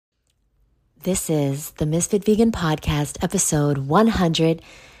This is the Misfit Vegan Podcast, episode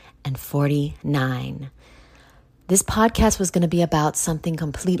 149. This podcast was going to be about something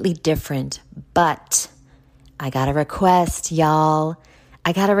completely different, but I got a request, y'all.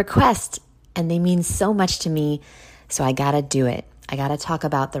 I got a request, and they mean so much to me, so I got to do it. I got to talk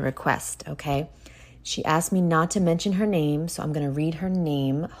about the request, okay? She asked me not to mention her name, so I'm going to read her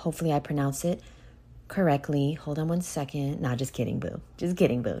name. Hopefully I pronounce it correctly. Hold on one second. No, just kidding, boo. Just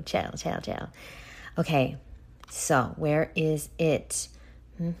kidding, boo. Chill. Okay, so where is it?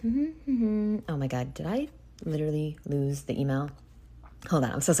 Oh my God, did I literally lose the email? Hold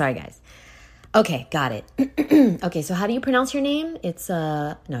on, I'm so sorry, guys. Okay, got it. Okay, so how do you pronounce your name? It's,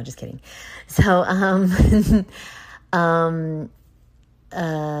 no, just kidding. So,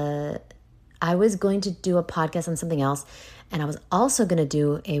 I was going to do a podcast on something else, and I was also going to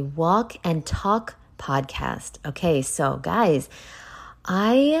do a walk and talk podcast. Okay, so guys,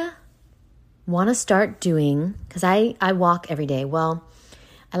 I want to start doing, because I walk every day. Well,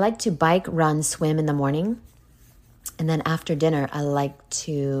 I like to bike, run, swim in the morning. And then after dinner, I'm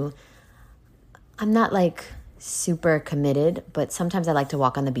not like super committed, but sometimes I like to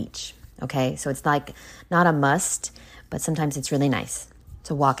walk on the beach. Okay, so it's like not a must, but sometimes it's really nice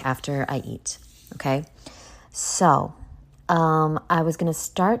to walk after I eat. Okay, so I was going to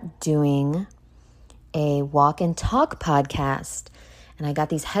start doing a walk and talk podcast. And I got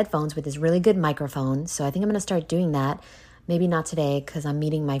these headphones with this really good microphone. So I think I'm going to start doing that. Maybe not today because I'm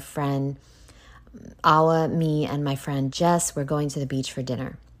meeting my friend Awa, me, and my friend Jess. We're going to the beach for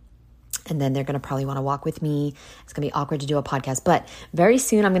dinner. And then they're going to probably want to walk with me. It's going to be awkward to do a podcast. But very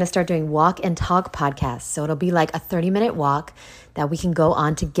soon I'm going to start doing walk and talk podcasts. So it'll be like a 30-minute walk that we can go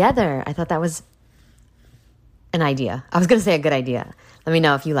on together. I thought that was an idea. I was going to say a good idea. Let me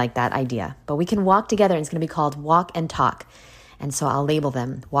know if you like that idea. But we can walk together, and it's going to be called Walk and Talk. And so I'll label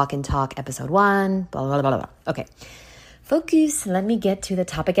them Walk and Talk episode 1, blah, blah, blah, blah. Okay, focus. Let me get to the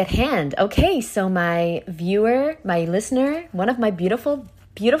topic at hand. Okay, so my viewer, my listener, one of my beautiful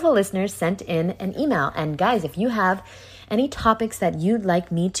listeners sent in an email. And guys, if you have any topics that you'd like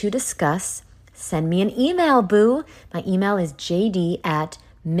me to discuss, send me an email, boo. My email is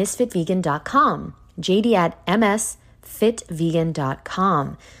jd@misfitvegan.com.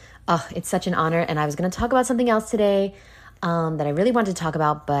 jd@msfitvegan.com. Oh, it's such an honor. And I was going to talk about something else today that I really wanted to talk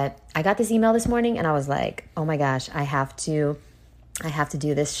about, but I got this email this morning and I was like, oh my gosh, I have to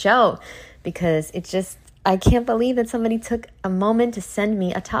do this show because it's just, I can't believe that somebody took a moment to send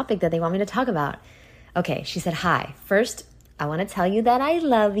me a topic that they want me to talk about. Okay, she said, hi. First, I want to tell you that I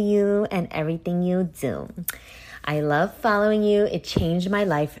love you and everything you do. I love following you. It changed my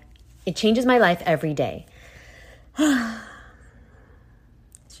life. It changes my life every day.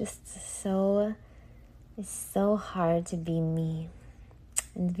 It's so hard to be me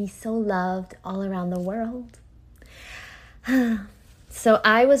and to be so loved all around the world. So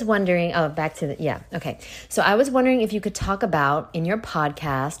I was wondering, So I was wondering if you could talk about in your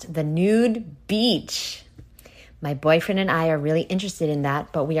podcast, the nude beach. My boyfriend and I are really interested in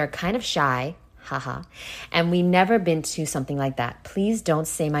that, but we are kind of shy. Haha. And we've never been to something like that. Please don't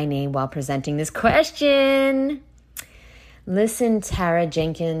say my name while presenting this question. Listen, Tara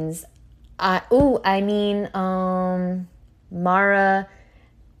Jenkins. Mara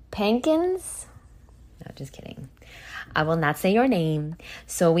Pankins? No, just kidding. I will not say your name.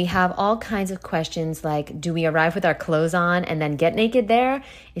 So we have all kinds of questions like, do we arrive with our clothes on and then get naked there?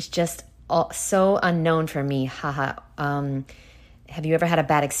 It's just so unknown for me. Haha. Have you ever had a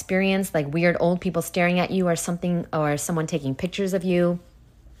bad experience, like weird old people staring at you or something, or someone taking pictures of you,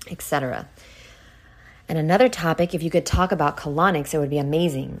 etc.? And another topic, if you could talk about colonics, it would be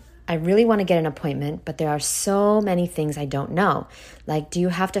amazing. I really want to get an appointment, but there are so many things I don't know. Like, do you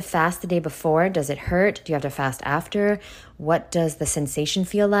have to fast the day before? Does it hurt? Do you have to fast after? What does the sensation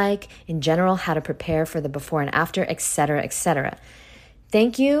feel like? In general, how to prepare for the before and after, etc., etc.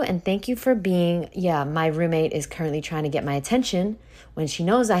 Thank you, and thank you for being, my roommate is currently trying to get my attention when she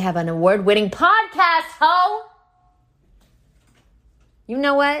knows I have an award-winning podcast, ho! You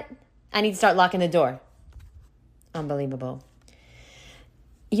know what? I need to start locking the door. Unbelievable.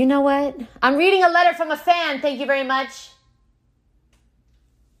 You know what? I'm reading a letter from a fan. Thank you very much.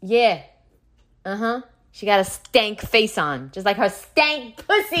 Yeah. She got a stank face on, just like her stank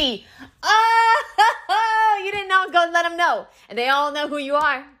pussy. Oh, you didn't know I was going to let them know. And they all know who you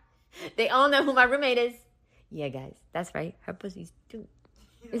are. They all know who my roommate is. Yeah, guys, that's right. Her pussy's too.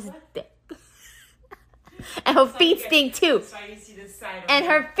 It's thick. And her feet stink too. And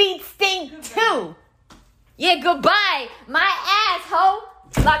her feet stink too. Yeah, goodbye, my asshole.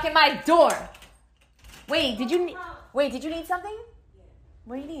 Locking my door. Wait, did you need something?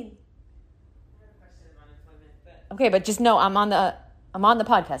 What do you need? Okay, but just know I'm on the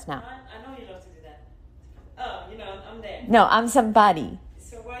podcast now. I know you love to do that. Oh, I'm there. No, I'm somebody.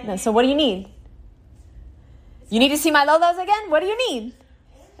 So what do you need? You need to see my Lolos again? What do you need?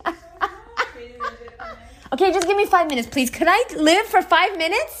 Okay, just give me 5 minutes, please. Could I live for 5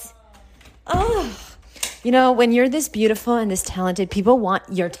 minutes? Oh, when you're this beautiful and this talented, people want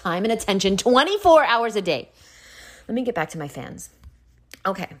your time and attention 24 hours a day. Let me get back to my fans.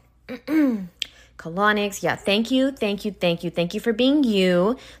 Okay. Colonics. Yeah. Thank you. Thank you for being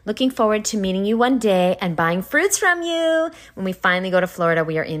you. Looking forward to meeting you one day and buying fruits from you. When we finally go to Florida,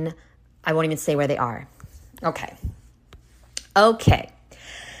 we are in, I won't even say where they are. Okay.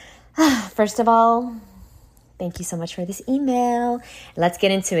 First of all, thank you so much for this email. Let's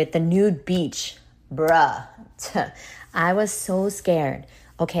get into it. The nude beach. Bruh. I was so scared.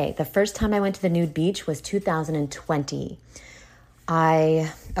 Okay, the first time I went to the nude beach was 2020.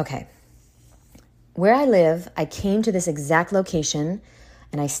 Where I live, I came to this exact location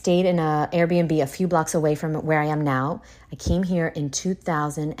and I stayed in an Airbnb a few blocks away from where I am now. I came here in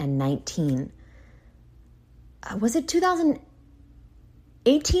 2019. Was it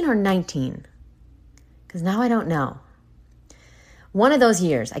 2018 or 19? Because now I don't know. One of those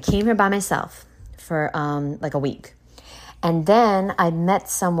years, I came here by myself for like a week. And then I met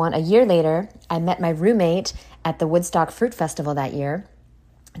someone, a year later, I met my roommate at the Woodstock Fruit Festival that year.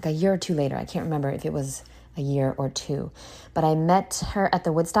 Like a year or two later. I can't remember if it was a year or two. But I met her at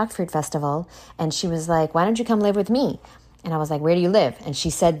the Woodstock Fruit Festival and she was like, why don't you come live with me? And I was like, where do you live? And she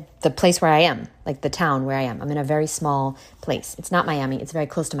said the place where I am, like the town where I am. I'm in a very small place. It's not Miami. It's very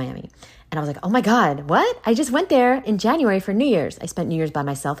close to Miami. And I was like, oh my God, what? I just went there in January for New Year's. I spent New Year's by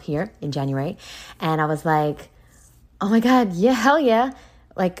myself here in January. And I was like, oh my God, yeah, hell yeah.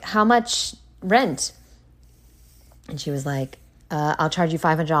 Like, how much rent? And she was like, I'll charge you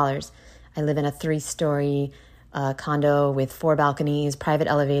 $500. I live in a 3-story condo with 4 balconies, private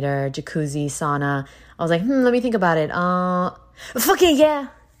elevator, jacuzzi, sauna. I was like, let me think about it. Fucking yeah.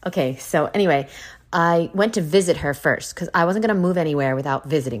 Okay, so anyway, I went to visit her first because I wasn't going to move anywhere without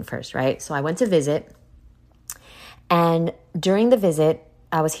visiting first, right? So I went to visit. And during the visit,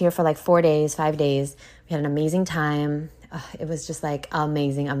 I was here for like 4 days, 5 days. We had an amazing time. It was just like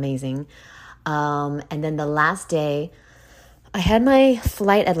amazing. And then the last day, I had my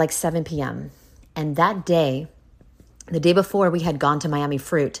flight at like 7 p.m. And that day, the day before, we had gone to Miami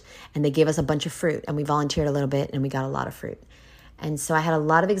Fruit and they gave us a bunch of fruit and we volunteered a little bit and we got a lot of fruit. And so I had a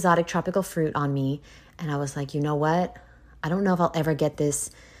lot of exotic tropical fruit on me. And I was like, you know what? I don't know if I'll ever get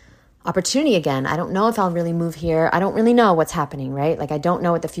this opportunity again. I don't know if I'll really move here. I don't really know what's happening, right? Like I don't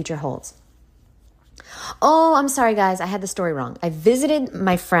know what the future holds. Oh, I'm sorry, guys. I had the story wrong. I visited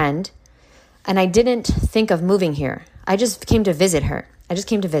my friend and I didn't think of moving here. I just came to visit her. I just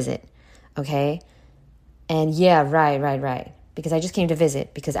came to visit. Okay. And yeah, right. Because I just came to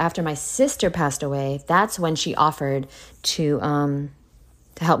visit. Because after my sister passed away, that's when she offered to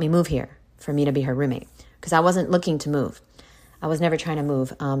help me move here, for me to be her roommate. Because I wasn't looking to move. I was never trying to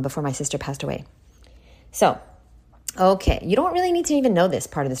move before my sister passed away. So, okay, you don't really need to even know this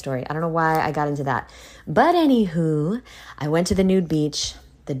part of the story. I don't know why I got into that. But anywho, I went to the nude beach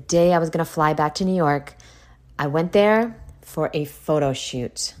the day I was going to fly back to New York. I went there for a photo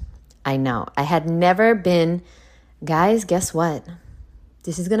shoot. I know. I had never been... Guys, guess what?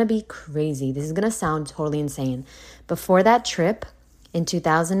 This is going to be crazy. This is going to sound totally insane. Before that trip in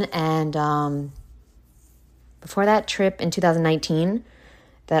 2019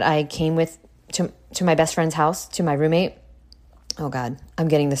 that I came with to my best friend's house, to my roommate. Oh God, I'm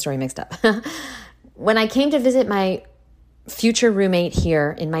getting the story mixed up. When I came to visit my future roommate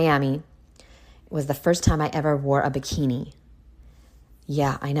here in Miami, it was the first time I ever wore a bikini.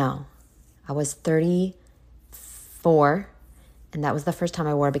 Yeah, I know. I was 34, and that was the first time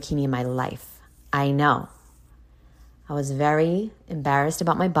I wore a bikini in my life. I know. I was very embarrassed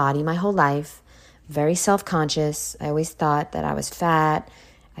about my body my whole life, very self-conscious. I always thought that I was fat.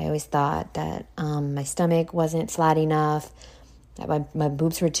 I always thought that my stomach wasn't flat enough, that my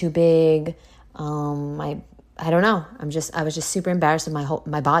boobs were too big. I don't know. I was just super embarrassed of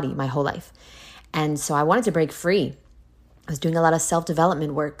my body my whole life. And so I wanted to break free. I was doing a lot of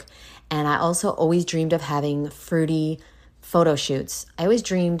self-development work. And I also always dreamed of having fruity photo shoots. I always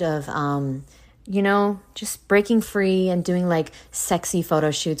dreamed of, just breaking free and doing like sexy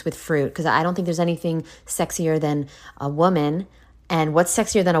photo shoots with fruit. Because I don't think there's anything sexier than a woman. And what's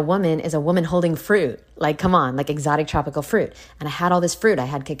sexier than a woman is a woman holding fruit. Like, come on, like exotic tropical fruit. And I had all this fruit. I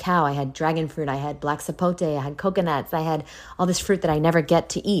had cacao, I had dragon fruit, I had black sapote, I had coconuts, I had all this fruit that I never get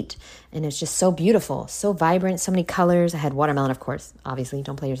to eat. And it's just so beautiful, so vibrant, so many colors. I had watermelon, of course, obviously,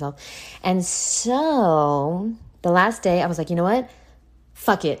 don't play yourself. And so the last day, I was like, you know what?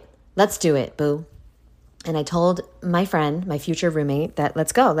 Fuck it. Let's do it, boo. And I told my friend, my future roommate, that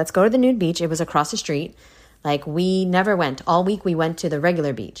let's go to the nude beach. It was across the street. Like, we never went. All week we went to the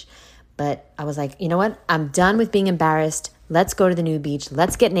regular beach. But I was like, you know what? I'm done with being embarrassed. Let's go to the nude beach.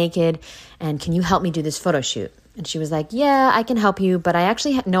 Let's get naked. And can you help me do this photo shoot? And she was like, yeah, I can help you. But I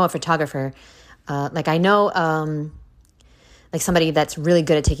actually know a photographer. I know like somebody that's really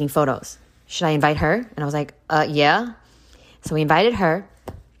good at taking photos. Should I invite her? And I was like, yeah. So we invited her.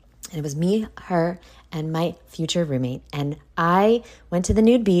 And it was me, her, and my future roommate. And I went to the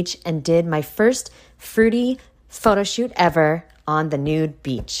nude beach and did my first fruity photo shoot ever on the nude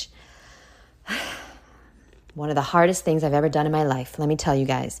beach. One of the hardest things I've ever done in my life. Let me tell you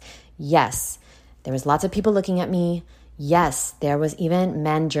guys. Yes, there was lots of people looking at me. Yes, there was even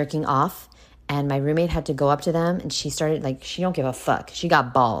men jerking off. And my roommate had to go up to them. And she started like, she don't give a fuck. She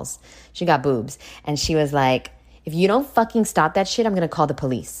got balls. She got boobs. And she was like, if you don't fucking stop that shit, I'm going to call the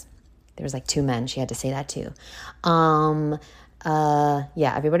police. There was like 2 men. She had to say that too.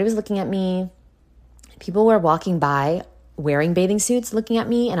 Yeah, everybody was looking at me. People were walking by wearing bathing suits looking at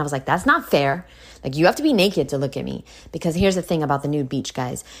me. And I was like, that's not fair. Like, you have to be naked to look at me. Because here's the thing about the nude beach,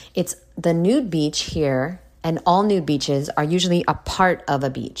 guys. It's the nude beach here, and all nude beaches are usually a part of a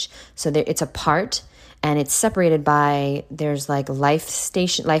beach. So it's a part, and it's separated by, there's like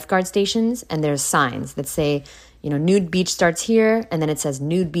lifeguard stations, and there's signs that say, nude beach starts here, and then it says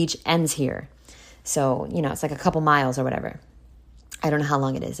nude beach ends here. So, it's like a couple miles or whatever. I don't know how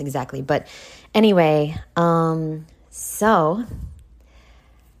long it is exactly. But anyway, so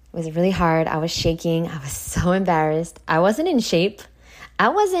it was really hard. I was shaking. I was so embarrassed. I wasn't in shape. I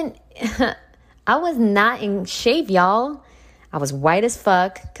was not in shape, y'all. I was white as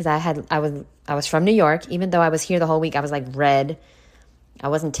fuck because I was from New York. Even though I was here the whole week, I was like red. I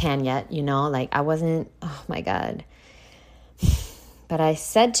wasn't tan yet, I wasn't, oh my God. But I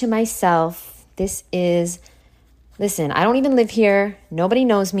said to myself, listen, I don't even live here. Nobody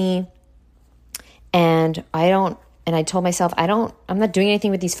knows me. And I told myself, I'm not doing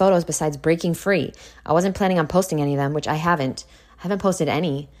anything with these photos besides breaking free. I wasn't planning on posting any of them, which I haven't. I haven't posted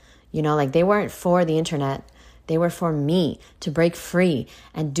any. They weren't for the internet. They were for me to break free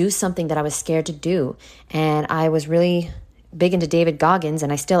and do something that I was scared to do. And I was really big into David Goggins,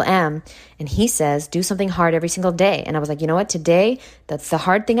 and I still am. And he says, do something hard every single day. And I was like, you know what? Today, that's the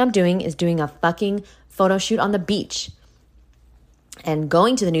hard thing I'm doing, is doing a fucking photo shoot on the beach. And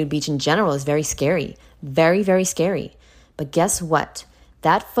going to the nude beach in general is very scary. Very, very scary. But guess what?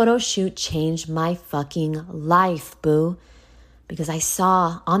 That photo shoot changed my fucking life, boo. Because I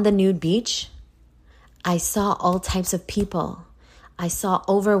saw on the nude beach, I saw all types of people. I saw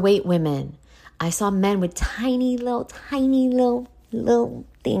overweight women. I saw men with tiny little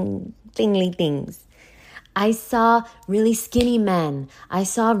thingly things. I saw really skinny men. I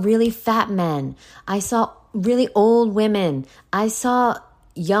saw really fat men. I saw really old women. I saw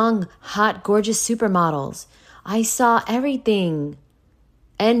young, hot, gorgeous supermodels. I saw everything.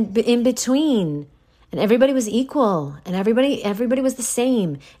 And in between. And everybody was equal. And everybody was the same.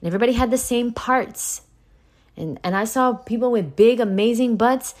 And everybody had the same parts. And I saw people with big, amazing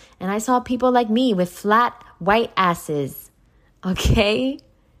butts. And I saw people like me with flat, white asses. Okay?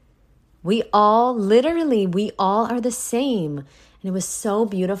 We all are the same. And it was so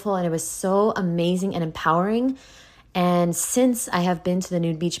beautiful. And it was so amazing and empowering. And since I have been to the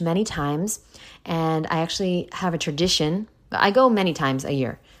nude beach many times, and I actually have a tradition. I go many times a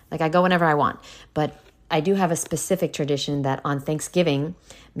year. I go whenever I want. But I do have a specific tradition that on Thanksgiving,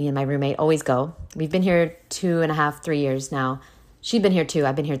 me and my roommate always go. We've been here 2.5, 3 years now. She'd been here 2.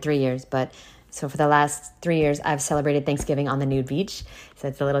 I've been here 3 years. But so for the last 3 years, I've celebrated Thanksgiving on the nude beach. So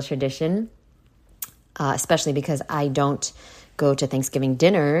it's a little tradition, especially because I don't go to Thanksgiving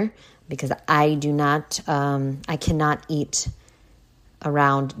dinner because I cannot eat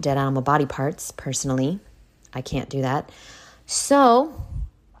around dead animal body parts personally. I can't do that. So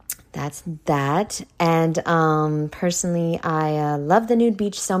that's that. And personally, I love the nude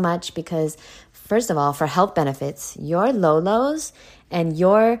beach so much because, first of all, for health benefits, your lolos and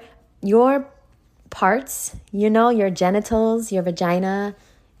your parts, your genitals, your vagina,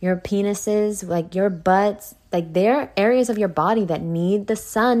 your penises, your butts, they're areas of your body that need the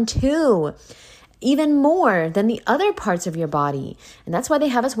sun too, even more than the other parts of your body. And that's why they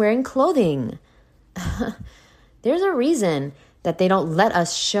have us wearing clothing. There's a reason that they don't let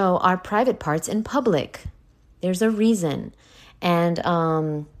us show our private parts in public. There's a reason. And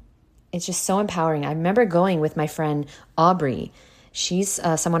it's just so empowering. I remember going with my friend Aubrey. She's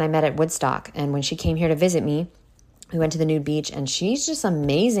someone I met at Woodstock. And when she came here to visit me, We went to the nude beach and she's just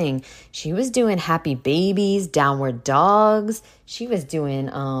amazing. She was doing happy babies, downward dogs. She was doing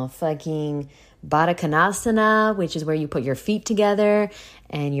fucking Baddha Konasana, which is where you put your feet together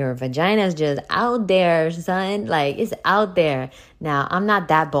and your vagina is just out there, son. Like, it's out there. Now, I'm not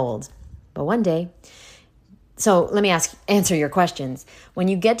that bold, but one day. So let me answer your questions. When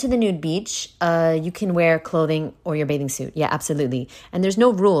you get to the nude beach, you can wear clothing or your bathing suit. Yeah, absolutely. And there's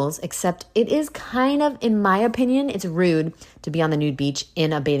no rules, except it is kind of, in my opinion, it's rude to be on the nude beach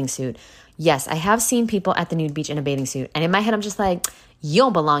in a bathing suit. Yes, I have seen people at the nude beach in a bathing suit. And in my head, I'm just like, you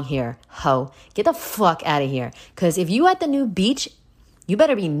don't belong here, ho. Get the fuck out of here. Because if you at the nude beach, you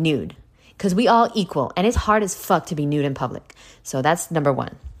better be nude. Because we all equal. And it's hard as fuck to be nude in public. So that's number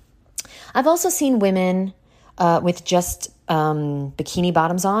one. I've also seen women with just bikini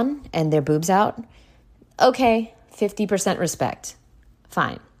bottoms on and their boobs out. Okay, 50% respect.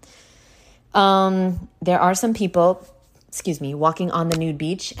 Fine. There are some people, walking on the nude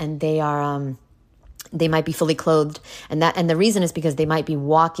beach, and they are they might be fully clothed, and the reason is because they might be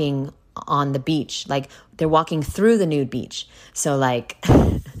walking on the beach, like they're walking through the nude beach. So like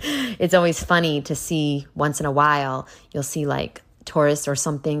it's always funny to see, once in a while you'll see like tourists or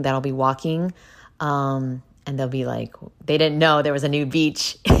something that'll be walking and they'll be like, they didn't know there was a nude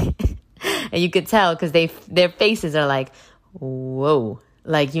beach. And you could tell because their faces are like, whoa.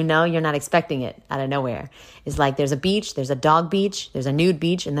 Like, you're not expecting it out of nowhere. It's like there's a beach, there's a dog beach, there's a nude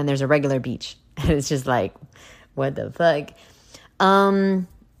beach, and then there's a regular beach. And it's just like, what the fuck?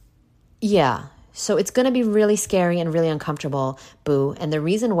 Yeah. So it's going to be really scary and really uncomfortable, boo. And the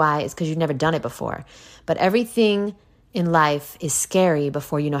reason why is because you've never done it before. But everything in life is scary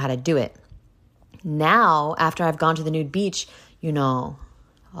before you know how to do it. Now, after I've gone to the nude beach,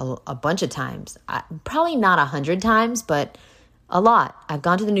 a bunch of times, probably not 100 times, but a lot. I've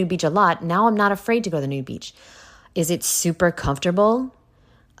gone to the nude beach a lot. Now I'm not afraid to go to the nude beach. Is it super comfortable?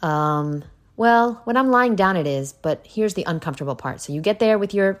 Well, when I'm lying down, it is, but here's the uncomfortable part. So you get there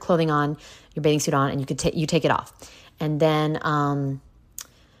with your clothing on, your bathing suit on, and you take it off. And then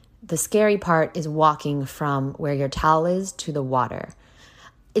the scary part is walking from where your towel is to the water.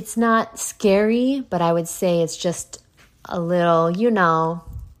 It's not scary, but I would say it's just a little,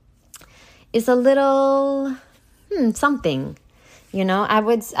 it's a little something. I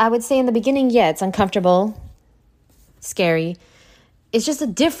would say in the beginning, yeah, it's uncomfortable, scary. It's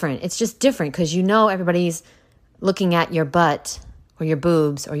just different because everybody's looking at your butt or your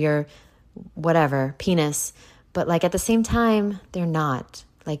boobs or your whatever, penis. But like at the same time, they're not.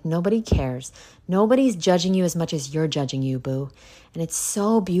 Like nobody cares. Nobody's judging you as much as you're judging you, boo. And it's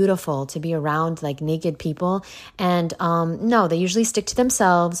so beautiful to be around like naked people. And no, they usually stick to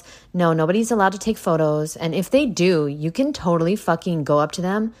themselves. No, nobody's allowed to take photos. And if they do, you can totally fucking go up to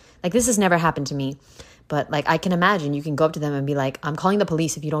them. Like this has never happened to me. But like I can imagine you can go up to them and be like, I'm calling the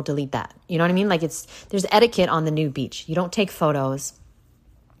police if you don't delete that. You know what I mean? Like there's etiquette on the nude beach. You don't take photos.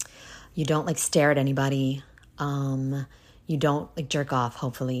 You don't like stare at anybody. You don't like jerk off,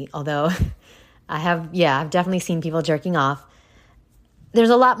 hopefully. Although I've definitely seen people jerking off. There's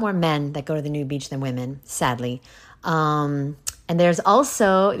a lot more men that go to the nude beach than women, sadly. And there's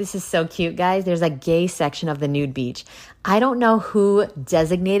also, this is so cute, guys, there's a gay section of the nude beach. I don't know who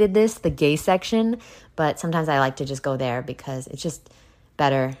designated this, the gay section, but sometimes I like to just go there because it's just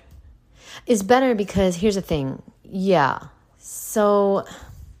better. It's better because here's the thing. Yeah. So,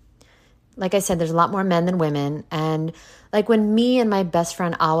 like I said, there's a lot more men than women. And like when me and my best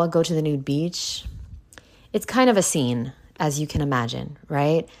friend Awa go to the nude beach, it's kind of a scene, as you can imagine,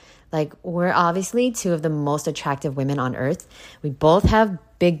 right? Like we're obviously two of the most attractive women on earth. We both have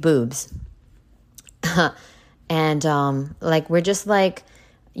big boobs. And like we're just like,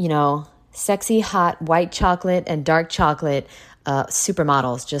 sexy, hot, white chocolate and dark chocolate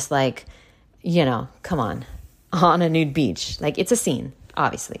supermodels, just like, come on a nude beach. Like it's a scene,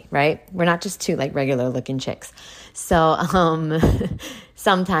 obviously, right? We're not just two like regular looking chicks. So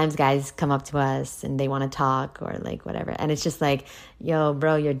sometimes guys come up to us and they want to talk or like whatever. And it's just like, yo,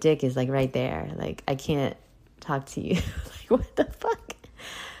 bro, your dick is like right there. Like I can't talk to you. Like what the fuck?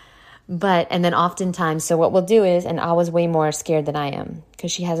 And then oftentimes, so what we'll do is, and I was way more scared than I am because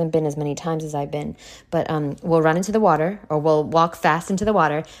she hasn't been as many times as I've been, but we'll run into the water or we'll walk fast into the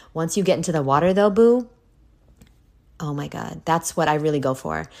water. Once you get into the water though, boo, oh my God, that's what I really go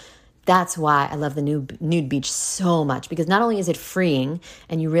for. That's why I love the nude beach so much, because not only is it freeing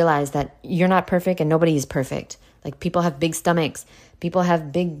and you realize that you're not perfect and nobody is perfect. Like people have big stomachs, people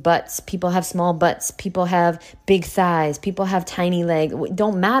have big butts, people have small butts, people have big thighs, people have tiny legs. It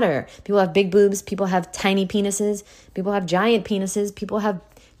don't matter. People have big boobs, people have tiny penises, people have giant penises, people have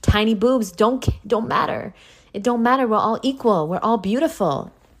tiny boobs. Don't matter. It don't matter. We're all equal. We're all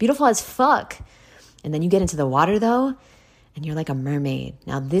beautiful. Beautiful as fuck. And then you get into the water though, and you're like a mermaid.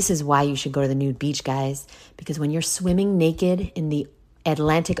 Now, this is why you should go to the nude beach, guys, because when you're swimming naked in the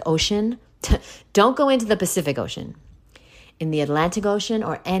Atlantic Ocean, don't go into the Pacific Ocean. In the Atlantic Ocean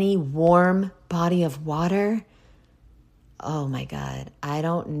or any warm body of water, oh my God, I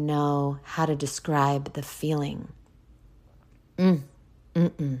don't know how to describe the feeling. Can't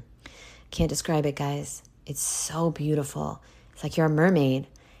describe it, guys. It's so beautiful. It's like you're a mermaid.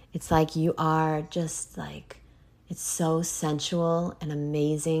 It's like you are just like, it's so sensual and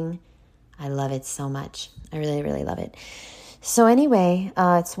amazing. I love it so much. I really, really love it. So anyway,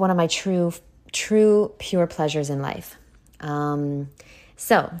 it's one of my true, pure pleasures in life.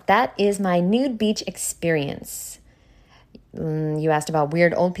 So that is my nude beach experience. You asked about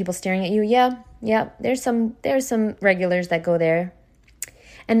weird old people staring at you. Yeah. There's some regulars that go there.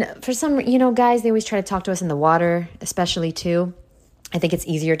 And for some, guys, they always try to talk to us in the water, especially too. I think it's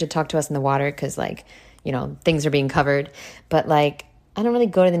easier to talk to us in the water because things are being covered. But I don't really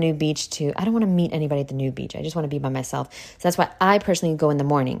go to the nude beach I don't want to meet anybody at the nude beach. I just want to be by myself. So that's why I personally go in the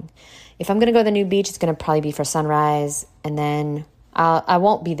morning. If I'm going to go to the nude beach, it's going to probably be for sunrise. And then I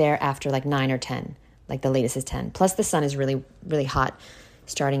won't be there after 9 or 10. The latest is 10. Plus the sun is really, really hot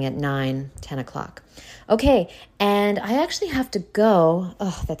starting at 9, 10 o'clock. Okay, and I actually have to go.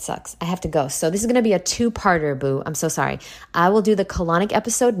 Oh, that sucks. I have to go. So this is going to be a 2-parter, boo. I'm so sorry. I will do the colonic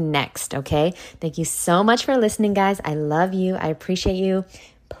episode next, okay? Thank you so much for listening, guys. I love you. I appreciate you.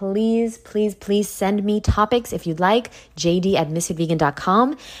 Please, please, please send me topics if you'd like,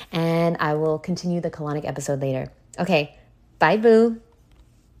 jd@misfitvegan.com, and I will continue the colonic episode later. Okay, bye, boo.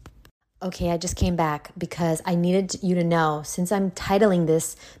 Okay, I just came back because I needed you to know, since I'm titling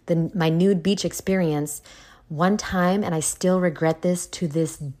this my nude beach experience, one time, and I still regret this to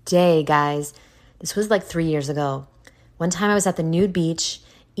this day, guys. This was 3 years ago. One time I was at the nude beach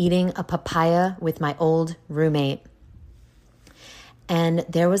eating a papaya with my old roommate. And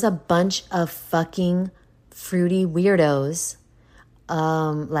there was a bunch of fucking fruity weirdos,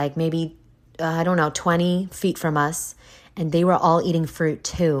 maybe, 20 feet from us. And they were all eating fruit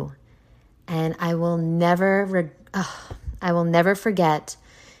too. And I will never forget.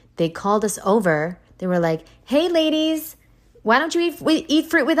 They called us over. They were like, "Hey, ladies, why don't you eat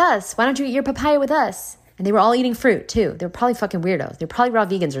fruit with us? Why don't you eat your papaya with us?" And they were all eating fruit too. They were probably fucking weirdos. They were probably raw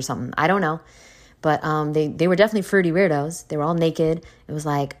vegans or something. I don't know. But they were definitely fruity weirdos. They were all naked. It was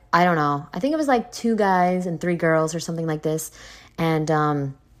I don't know. I think it was 2 guys and 3 girls or something like this. And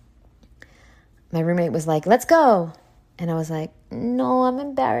my roommate was like, "Let's go." And I was like, "No, I'm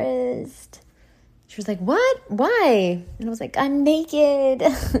embarrassed." She was like, "What? Why?" And I was like, "I'm naked."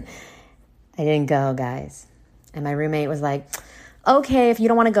 I didn't go, guys. And my roommate was like, "Okay, if you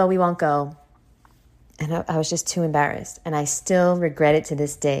don't want to go, we won't go." And I was just too embarrassed. And I still regret it to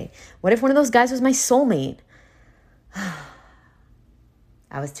this day. What if one of those guys was my soulmate?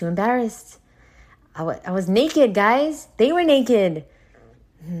 I was too embarrassed. I was naked, guys. They were naked.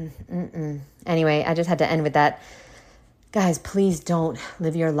 Anyway, I just had to end with that. Guys, please don't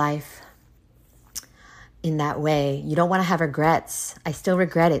live your life in that way. You don't want to have regrets. I still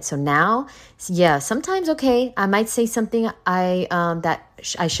regret it. So now, sometimes, okay, I might say something I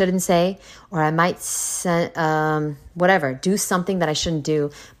shouldn't say, or I might do something that I shouldn't do,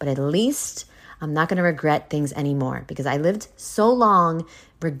 but at least I'm not going to regret things anymore, because I lived so long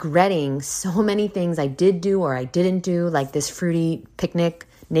regretting so many things I did do or I didn't do, like this fruity picnic,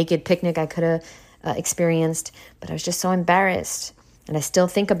 naked picnic I could have experienced, but I was just so embarrassed, and I still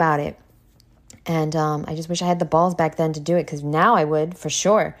think about it. And I just wish I had the balls back then to do it, because now I would, for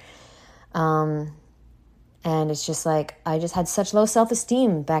sure. And it's just I just had such low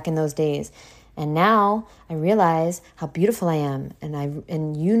self-esteem back in those days. And now I realize how beautiful I am.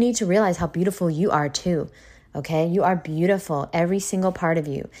 And you need to realize how beautiful you are too. Okay? You are beautiful, every single part of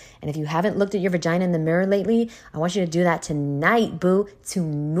you. And if you haven't looked at your vagina in the mirror lately, I want you to do that tonight, boo.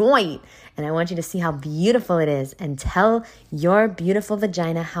 Tonight. And I want you to see how beautiful it is, and tell your beautiful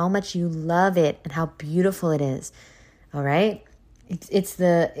vagina how much you love it and how beautiful it is. All right? It's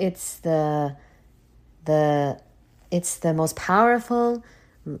the most powerful.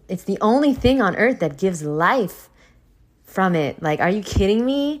 It's the only thing on earth that gives life from it. Are you kidding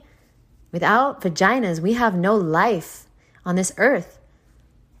me? Without vaginas, we have no life on this earth.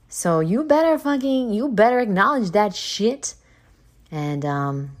 So you better acknowledge that shit, and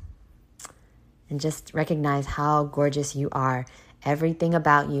just recognize how gorgeous you are. Everything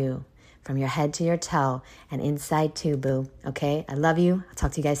about you, from your head to your toe, and inside too, boo. Okay? I love you. I'll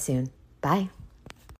talk to you guys soon. Bye.